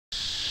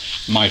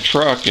My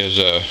truck is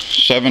a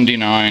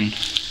 79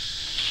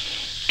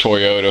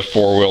 Toyota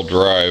 4-wheel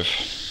drive.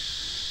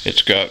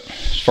 It's got,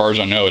 as far as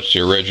I know, it's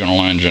the original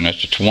engine.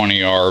 It's a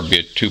 20R, be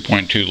a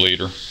 2.2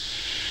 liter.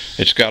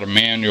 It's got a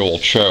manual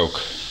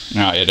choke.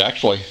 Now, it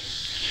actually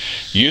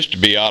used to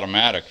be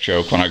automatic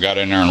choke when I got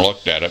in there and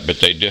looked at it, but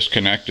they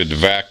disconnected the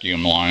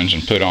vacuum lines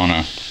and put on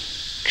a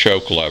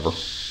choke lever.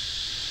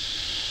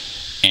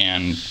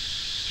 And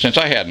since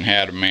I hadn't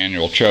had a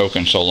manual choke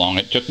in so long,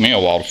 it took me a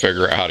while to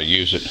figure out how to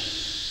use it.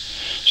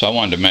 So I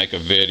wanted to make a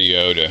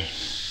video to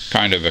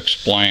kind of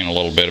explain a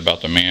little bit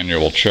about the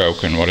manual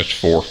choke and what it's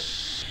for.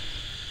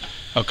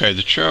 Okay,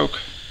 the choke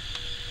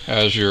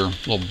has your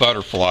little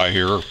butterfly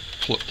here,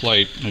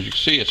 plate. As you can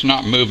see, it's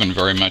not moving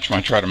very much when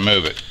I try to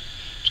move it.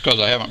 It's because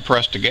I haven't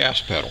pressed the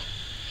gas pedal.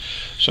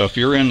 So if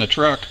you're in the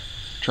truck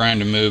trying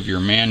to move your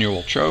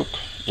manual choke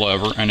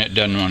lever and it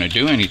doesn't want to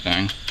do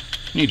anything,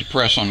 you need to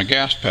press on the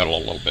gas pedal a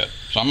little bit.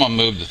 So I'm going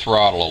to move the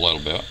throttle a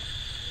little bit,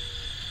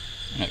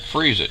 and it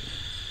frees it.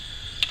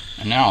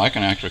 And now I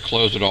can actually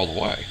close it all the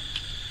way.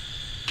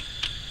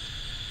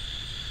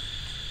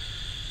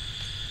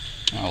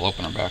 Now I'll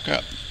open her back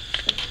up.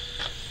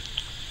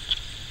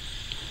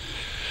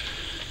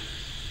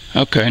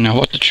 Okay, now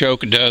what the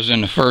choke does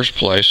in the first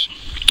place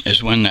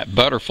is when that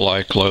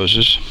butterfly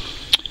closes,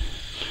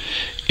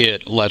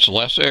 it lets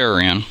less air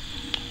in,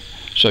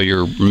 so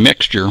your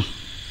mixture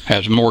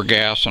has more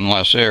gas and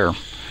less air.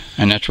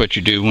 And that's what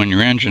you do when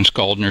your engine's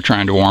cold and you're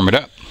trying to warm it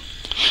up.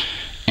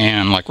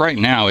 And like right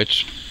now,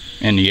 it's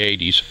in the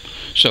 80s,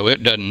 so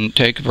it doesn't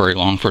take very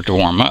long for it to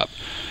warm up.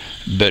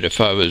 But if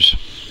I was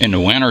in the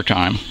winter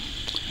time,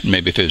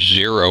 maybe if it's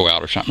 0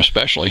 out or something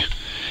especially,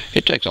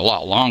 it takes a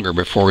lot longer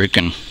before we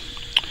can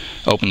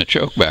open the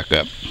choke back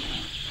up.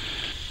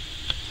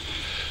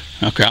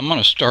 Okay, I'm going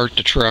to start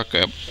the truck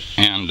up,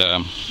 and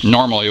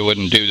normally I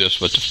wouldn't do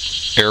this with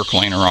the air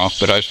cleaner off,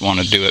 but I just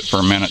want to do it for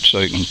a minute so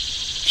you can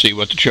see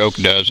what the choke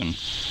does and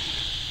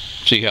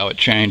see how it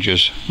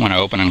changes when I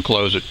open and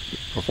close it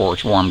before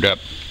it's warmed up.